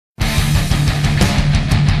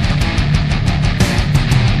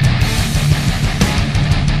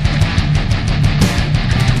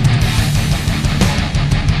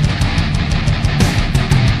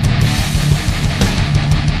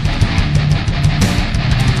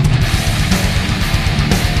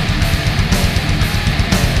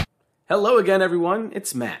Hello again, everyone.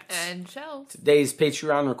 It's Matt. And Chels. Today's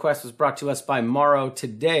Patreon request was brought to us by Morrow.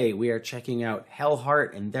 Today, we are checking out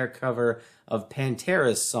HellHeart and their cover of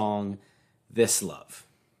Pantera's song, This Love.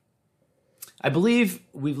 I believe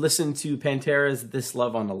we've listened to Pantera's This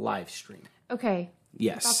Love on a live stream. Okay.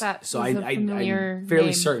 Yes. I thought that so was a familiar I'm fairly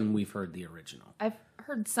name. certain we've heard the original. I've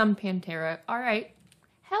heard some Pantera. All right.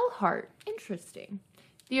 HellHeart. Interesting.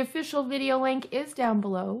 The official video link is down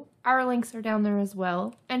below. Our links are down there as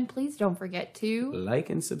well. And please don't forget to like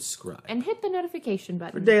and subscribe. And hit the notification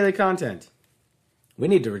button. For daily content. We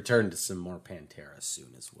need to return to some more Pantera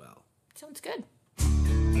soon as well. Sounds good.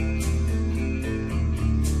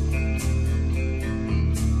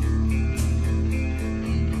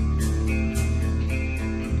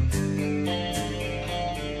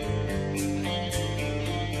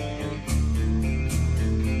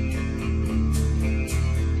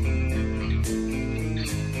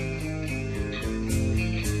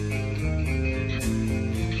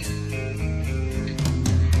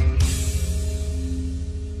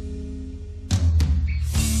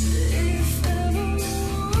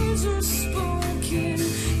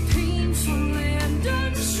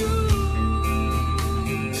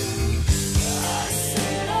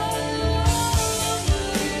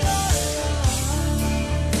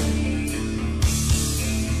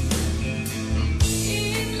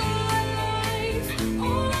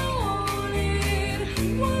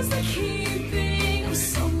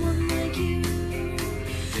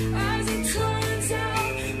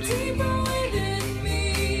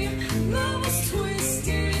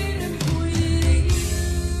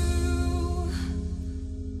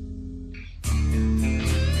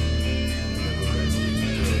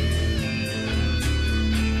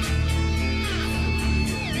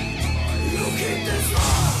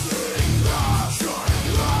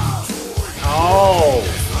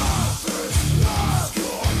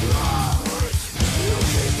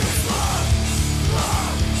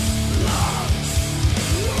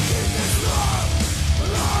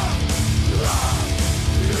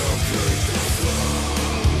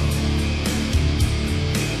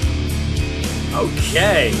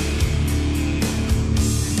 Okay.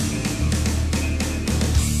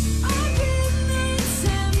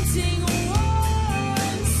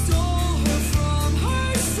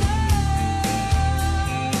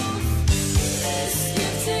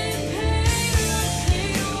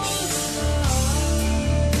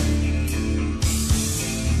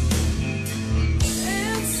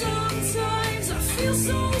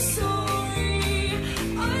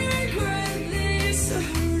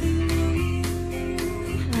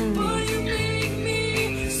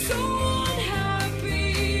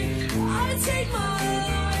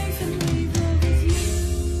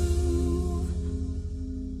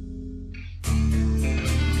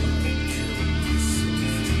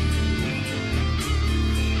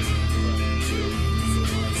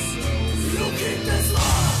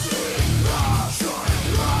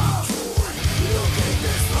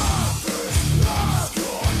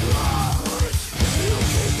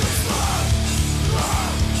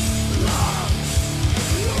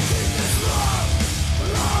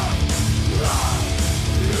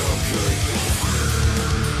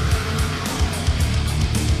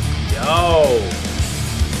 Oh!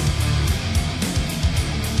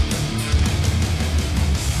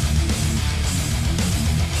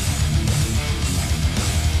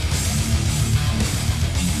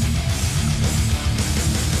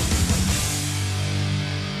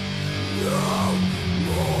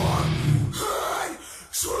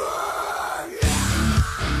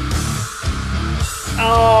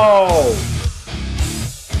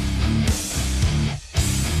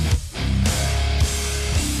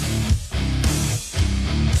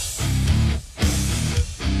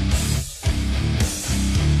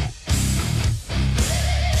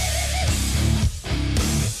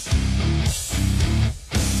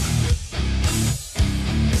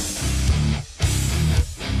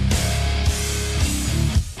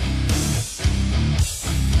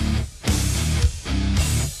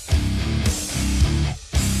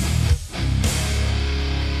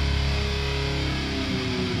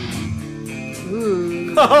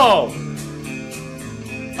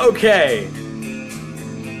 Okay.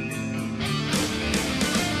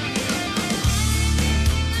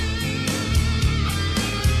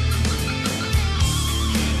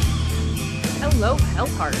 Hello,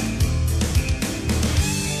 HellHeart.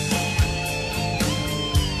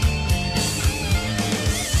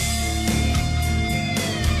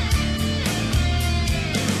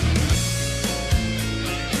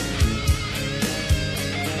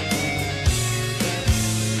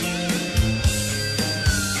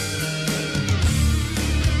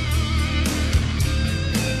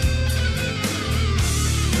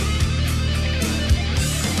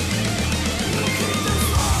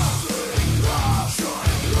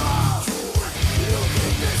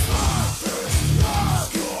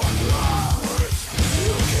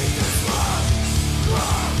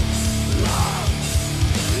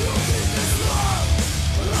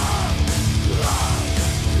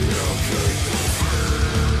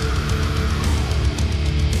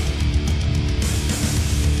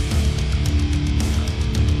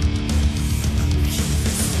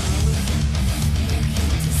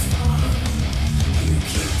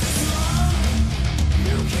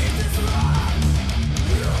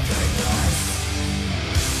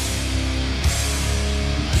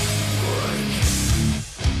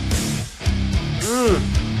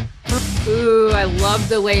 love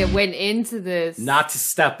the way it went into this. Not to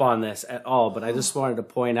step on this at all, but I just wanted to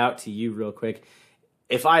point out to you real quick.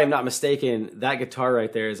 If I am not mistaken, that guitar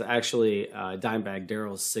right there is actually Dimebag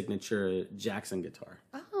Darrell's signature Jackson guitar.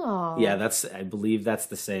 Oh. Yeah, I believe that's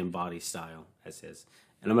the same body style as his.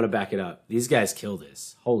 And I'm going to back it up. These guys kill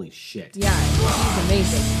this. Holy shit. Yeah, he's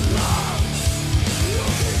amazing.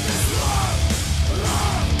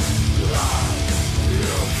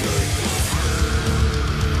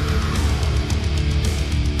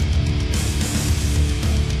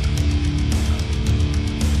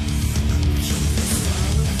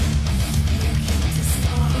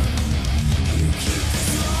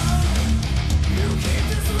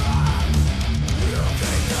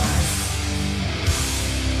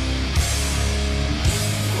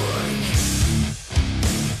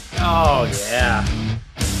 Oh, yeah.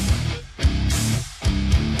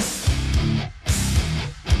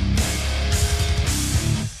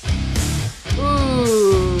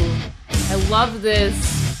 Ooh, I love this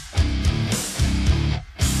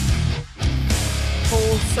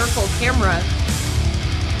full circle camera.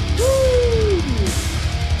 Woo!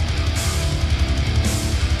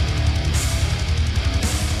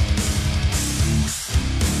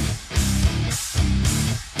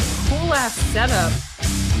 Cool ass setup.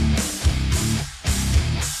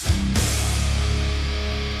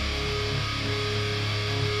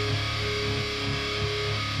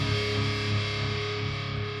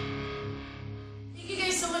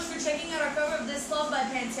 Checking out our cover of This Love by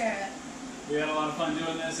Pantera. We had a lot of fun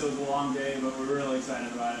doing this. It was a long day, but we're really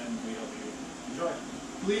excited about it, and we hope you enjoy.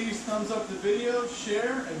 Please thumbs up the video,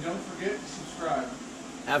 share, and don't forget to subscribe.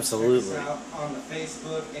 Absolutely. Check us out on the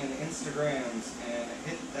Facebook and Instagrams, and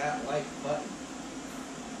hit that like button.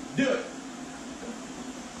 Do it!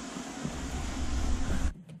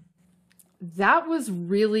 That was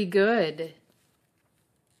really good.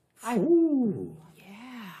 Ooh.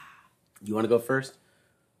 Yeah. You want to go first?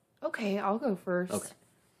 Okay, I'll go first. Okay.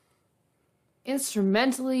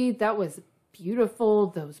 Instrumentally, that was beautiful.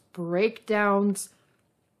 Those breakdowns.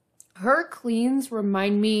 Her cleans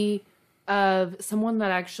remind me of someone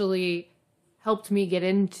that actually helped me get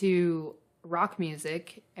into rock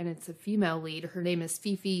music, and it's a female lead. Her name is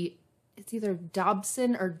Fifi. It's either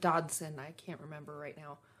Dobson or Dodson. I can't remember right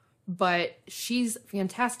now. But she's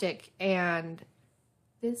fantastic, and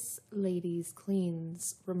this lady's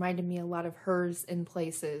cleans reminded me a lot of hers in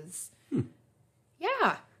places.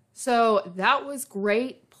 Yeah. So that was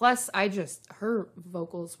great. Plus, her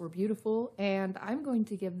vocals were beautiful, and I'm going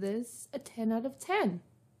to give this a 10 out of 10.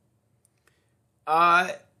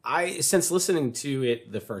 Since listening to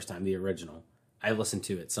it the first time, the original, I've listened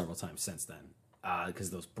to it several times since then.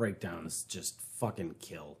 Because those breakdowns just fucking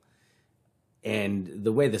kill. And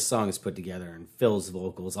the way the song is put together and Phil's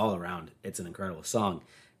vocals all around, it's an incredible song.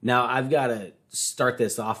 Now, I've got to start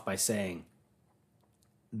this off by saying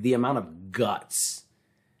the amount of guts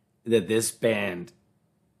that this band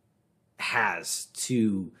has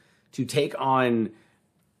to take on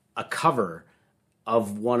a cover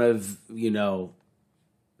of one of, the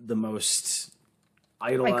most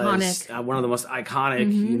idolized, one of the most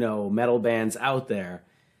iconic, metal bands out there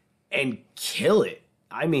and kill it.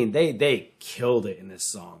 I mean, they killed it in this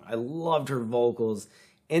song. I loved her vocals.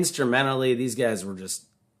 Instrumentally, these guys were just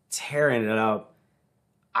tearing it up.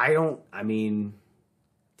 Damn,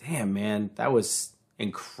 man, that was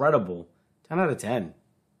incredible. 10 out of 10.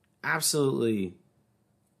 Absolutely.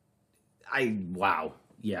 Wow.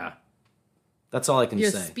 Yeah. That's all I can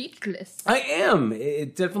You're say. speechless. I am.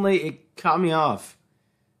 It caught me off.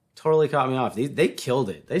 Totally caught me off. They killed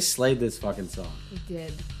it. They slayed this fucking song. They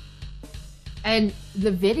did. And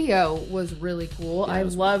the video was really cool. Yeah, I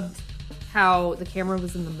loved how the camera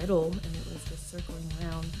was in the middle and it was just circling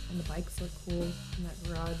around, and the bikes looked cool in that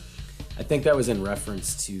garage. I think that was in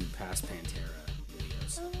reference to past Pantera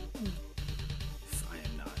videos. If I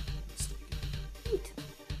am not mistaken. Neat.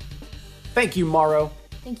 Thank you, Morrow.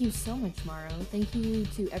 Thank you so much, Morrow. Thank you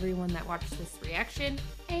to everyone that watched this reaction,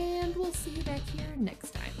 and we'll see you back here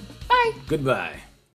next time. Bye! Goodbye.